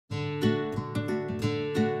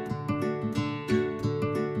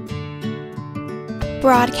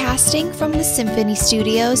Broadcasting from the Symphony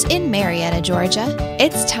Studios in Marietta, Georgia,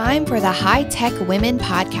 it's time for the High Tech Women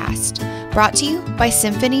Podcast, brought to you by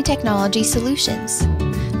Symphony Technology Solutions.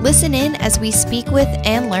 Listen in as we speak with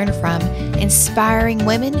and learn from inspiring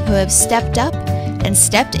women who have stepped up and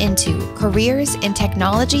stepped into careers in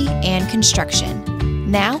technology and construction.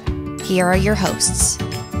 Now, here are your hosts.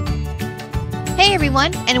 Hey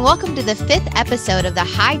everyone, and welcome to the 5th episode of the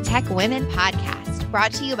High Tech Women Podcast,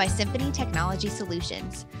 brought to you by Symphony Technology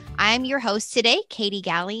Solutions. I'm your host today, Katie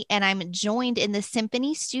Galley, and I'm joined in the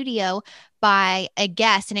Symphony studio by a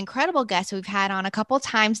guest, an incredible guest we've had on a couple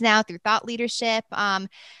times now through thought leadership and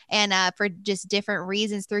for just different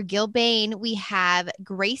reasons through Gilbane. We have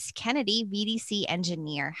Grace Kennedy, VDC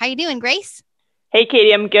engineer. How you doing, Grace? Hey,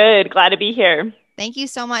 Katie, I'm good. Glad to be here. Thank you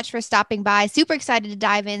so much for stopping by. Super excited to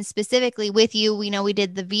dive in specifically with you. We know we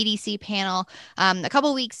did the VDC panel a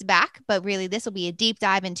couple weeks back, but really this will be a deep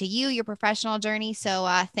dive into you, your professional journey. So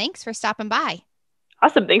thanks for stopping by.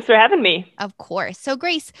 Awesome. Thanks for having me. Of course. So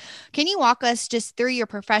Grace, can you walk us just through your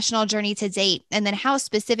professional journey to date and then how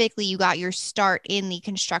specifically you got your start in the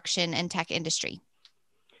construction and tech industry?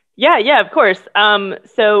 Yeah, of course.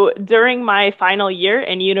 So during my final year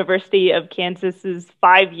in University of Kansas's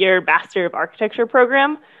 5-year Master of Architecture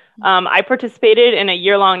program, I participated in a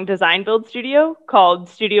year-long design build studio called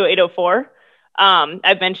Studio 804.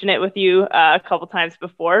 I've mentioned it with you a couple times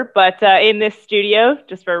before, but in this studio,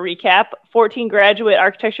 just for a recap, 14 graduate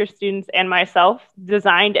architecture students and myself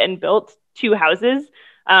designed and built 2 houses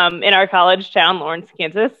in our college town, Lawrence,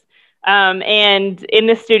 Kansas. And in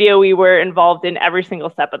this studio, we were involved in every single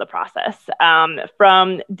step of the process.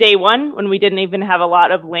 From day one, when we didn't even have a lot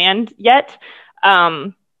of land yet,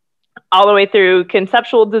 all the way through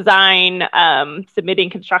conceptual design, submitting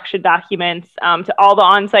construction documents, to all the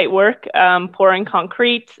on-site work, pouring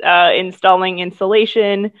concrete, installing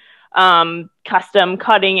insulation, custom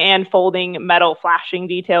cutting and folding metal flashing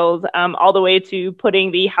details, all the way to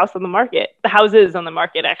putting the houses on the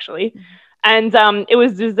market, actually. Mm-hmm. And it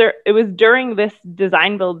was during this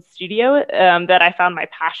design build studio that I found my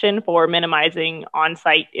passion for minimizing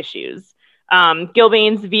on-site issues.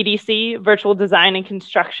 Gilbane's VDC, Virtual Design and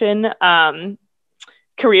Construction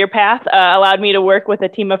career path allowed me to work with a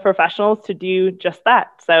team of professionals to do just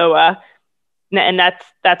that. So, and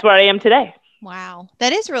that's where I am today. Wow.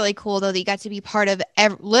 That is really cool, though, that you got to be part of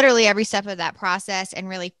literally every step of that process and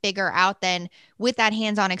really figure out then with that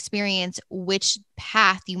hands-on experience, which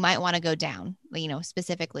path you might want to go down,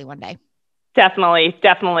 specifically one day. Definitely.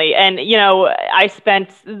 And, I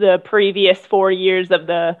spent the previous 4 years of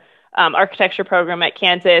the architecture program at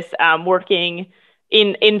Kansas working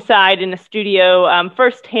inside in a studio,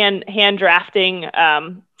 first hand drafting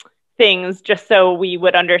things just so we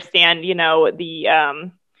would understand,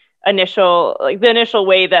 the initial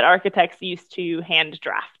way that architects used to hand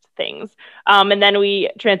draft things. And then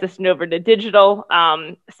we transitioned over to digital.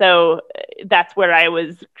 So that's where I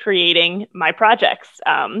was creating my projects.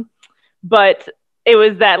 But it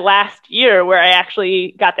was that last year where I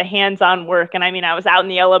actually got the hands-on work. And I was out in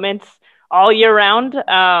the elements all year round,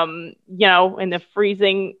 in the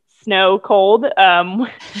freezing snow cold,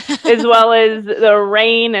 as well as the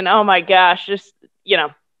rain. And oh my gosh, just,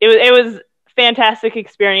 it was fantastic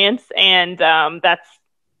experience, and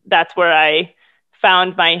that's where I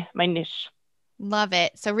found my niche. Love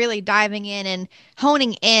it. So really diving in and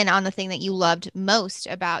honing in on the thing that you loved most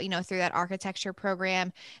about, through that architecture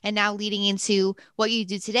program, and now leading into what you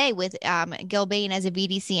do today with Gilbane as a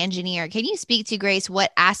VDC engineer. Can you speak to, Grace,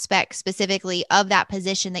 what aspect specifically of that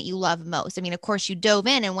position that you love most? Of course, you dove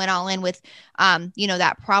in and went all in with,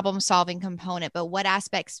 that problem solving component, but what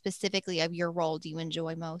aspects specifically of your role do you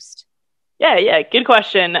enjoy most? Yeah, good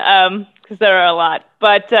question, because there are a lot.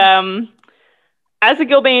 But as a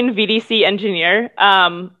Gilbane VDC engineer,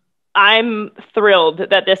 I'm thrilled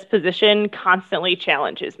that this position constantly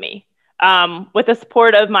challenges me. With the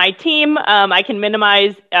support of my team, I can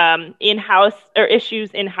minimize issues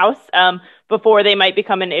in-house before they might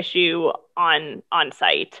become an issue on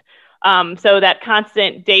site. So that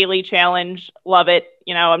constant daily challenge, love it.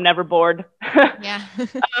 I'm never bored. Yeah.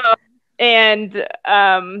 And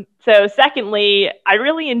so secondly, I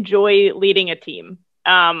really enjoy leading a team.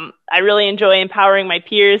 I really enjoy empowering my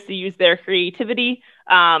peers to use their creativity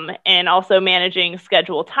and also managing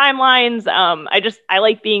schedule timelines. I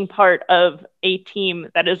like being part of a team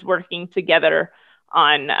that is working together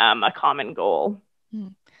on a common goal.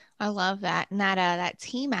 I love that. And that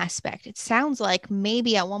team aspect. It sounds like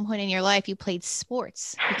maybe at one point in your life you played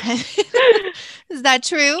sports because is that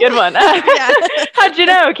true? Good one. Yeah. How'd you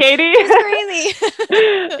know, Katie? It's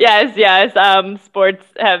crazy. Yes, yes. Sports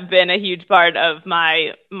have been a huge part of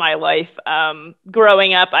my life.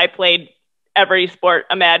 Growing up, I played every sport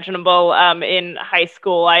imaginable. In high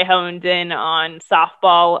school, I honed in on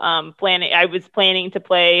softball. I was planning to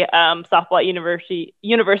play softball at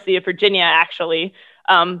University of Virginia, actually.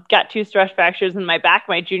 Got two stress fractures in my back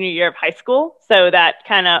my junior year of high school, so that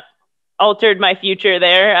kind of altered my future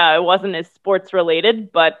there. It wasn't as sports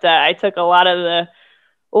related, but I took a lot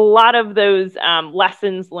of those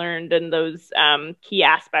lessons learned and those key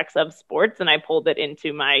aspects of sports, and I pulled it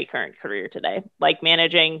into my current career today, like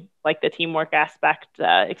managing, like the teamwork aspect,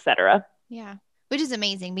 etc. Yeah. Which is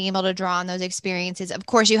amazing, being able to draw on those experiences. Of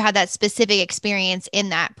course, you had that specific experience in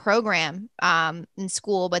that program in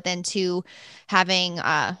school, but then to having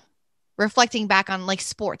reflecting back on like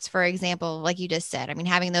sports, for example, like you just said, I mean,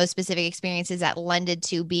 having those specific experiences that lended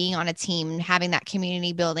to being on a team, having that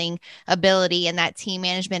community building ability and that team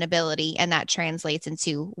management ability, and that translates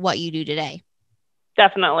into what you do today.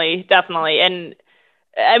 Definitely, definitely. And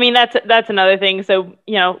I mean, that's another thing. So,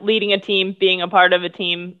 leading a team, being a part of a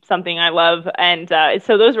team, something I love. And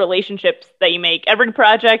so those relationships that you make, every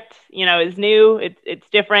project, is new. It's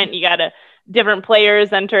different. You got different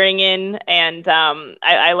players entering in, and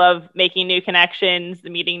I love making new connections,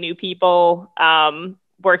 meeting new people,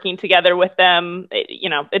 working together with them.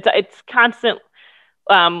 It's constant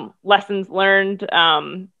lessons learned,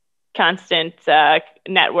 constant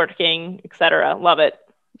networking, etc. Love it.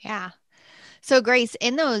 Yeah. So, Grace,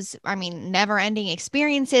 in those, I mean, never ending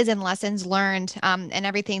experiences and lessons learned, and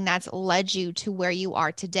everything that's led you to where you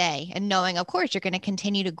are today, and knowing, of course, you're going to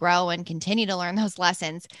continue to grow and continue to learn those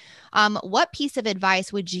lessons, what piece of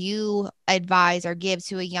advice would you advise or give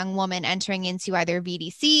to a young woman entering into either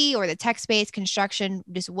VDC or the tech space, construction?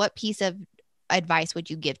 Just what piece of advice would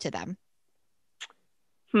you give to them?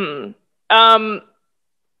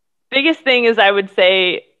 Biggest thing is, I would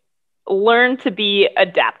say, learn to be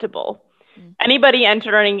adaptable. Anybody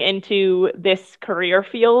entering into this career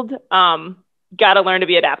field, got to learn to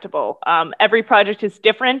be adaptable. Every project is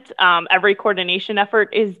different. Every coordination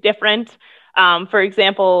effort is different. For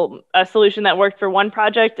example, a solution that worked for one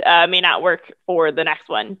project may not work for the next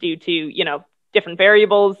one due to, different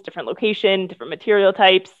variables, different location, different material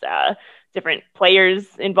types, different players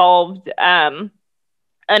involved.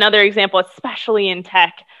 Another example, especially in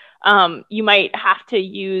tech, you might have to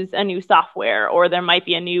use a new software, or there might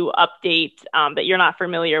be a new update that you're not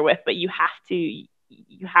familiar with, but you have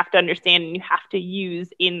to understand and you have to use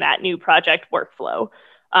in that new project workflow.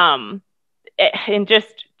 And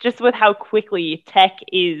just with how quickly tech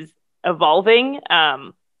is evolving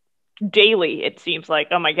daily, it seems like,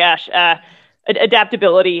 oh my gosh,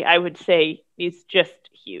 adaptability, I would say, is just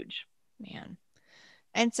huge. Man.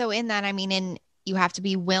 And so in that, I mean, you have to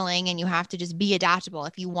be willing and you have to just be adaptable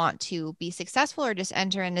if you want to be successful or just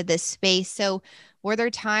enter into this space. So were there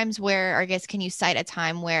times where, or I guess, can you cite a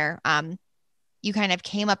time where you kind of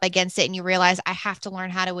came up against it and you realized I have to learn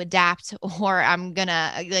how to adapt, or I'm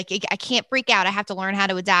gonna I can't freak out. I have to learn how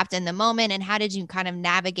to adapt in the moment. And how did you kind of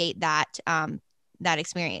navigate that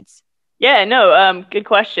experience? Yeah, no, good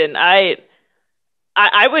question. I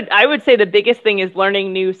would say the biggest thing is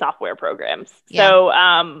learning new software programs. Yeah. So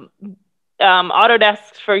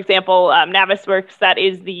Autodesk, for example, Navisworks, that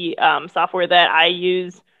is the software that I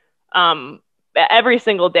use every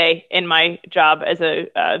single day in my job as a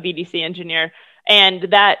VDC engineer. And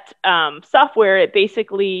that software,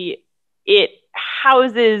 it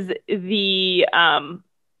houses the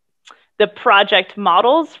project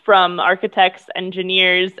models from architects,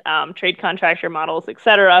 engineers, trade contractor models,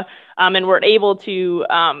 etc. And we're able to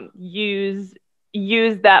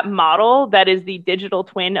use that model that is the digital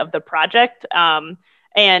twin of the project,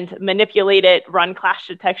 and manipulate it, run clash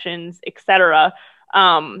detections, etc.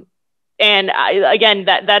 And again,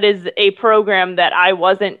 that is a program that I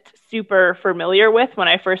wasn't super familiar with when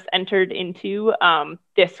I first entered into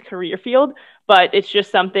this career field, but it's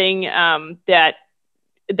just something that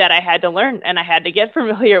I had to learn and I had to get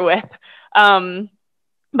familiar with.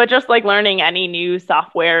 But just like learning any new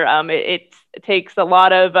software, it takes a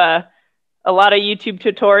lot of YouTube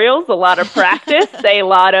tutorials, a lot of practice, a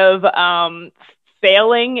lot of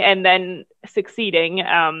failing and then succeeding.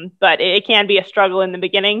 But it can be a struggle in the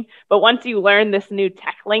beginning. But once you learn this new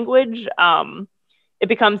tech language, it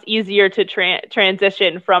becomes easier to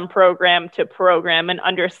transition from program to program and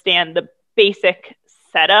understand the basic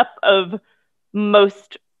setup of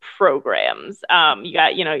most programs. You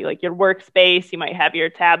got, like your workspace, you might have your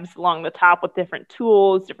tabs along the top with different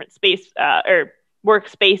tools, different space or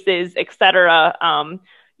workspaces, etc.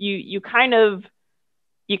 You kind of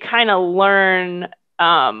learn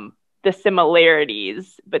the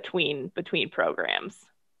similarities between programs.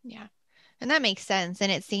 Yeah. And that makes sense.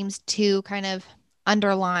 And it seems to kind of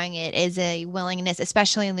underlying it is a willingness,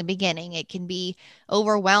 especially in the beginning. It can be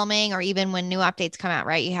overwhelming, or even when new updates come out,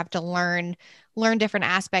 right? You have to learn different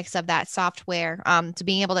aspects of that software to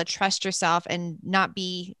being able to trust yourself and not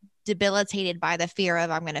be debilitated by the fear of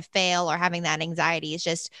I'm going to fail or having that anxiety. It's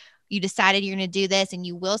just you decided you're going to do this and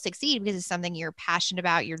you will succeed because it's something you're passionate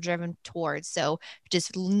about, you're driven towards. So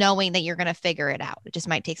just knowing that you're going to figure it out, it just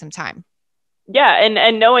might take some time. Yeah,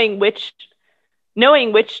 and knowing which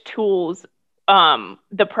tools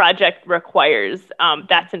the project requires,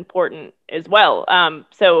 that's important as well.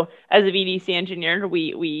 So as a VDC engineer,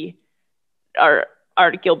 we our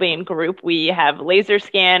Gilbane group, we have laser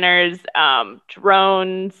scanners,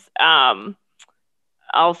 drones,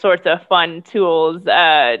 all sorts of fun tools,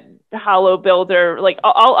 Hollow Builder, like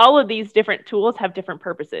all of these different tools have different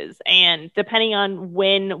purposes. And depending on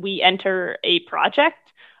when we enter a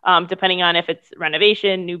project, depending on if it's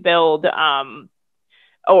renovation, new build,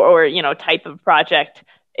 or type of project,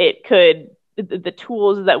 it could, the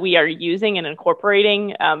tools that we are using and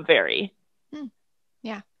incorporating vary.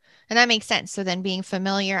 Yeah. And that makes sense. So then being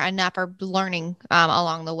familiar enough or learning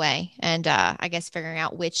along the way, and I guess figuring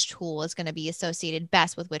out which tool is going to be associated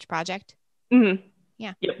best with which project. Mm-hmm.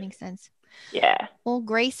 Yeah, yep. Makes sense. Yeah. Well,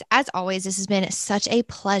 Grace, as always, this has been such a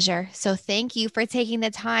pleasure. So thank you for taking the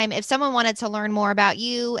time. If someone wanted to learn more about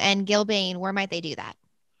you and Gilbane, where might they do that?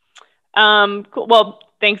 Cool. Well,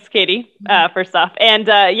 thanks, Katie, first off. And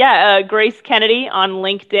Grace Kennedy on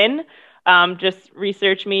LinkedIn. Just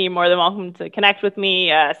research me. You're more than welcome to connect with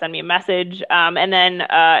me, send me a message. And then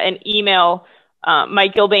an email. My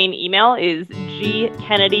Gilbane email is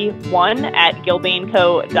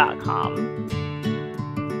gkennedy1@gilbaneco.com.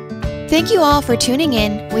 Thank you all for tuning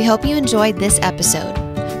in. We hope you enjoyed this episode.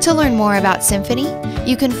 To learn more about Symphony,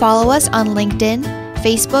 you can follow us on LinkedIn,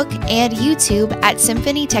 Facebook, and YouTube at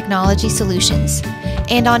Symphony Technology Solutions,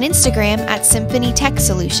 and on Instagram at Symphony Tech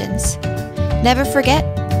Solutions. Never forget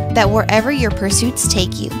that wherever your pursuits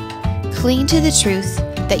take you, cling to the truth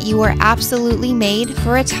that you are absolutely made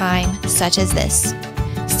for a time such as this.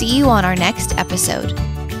 See you on our next episode.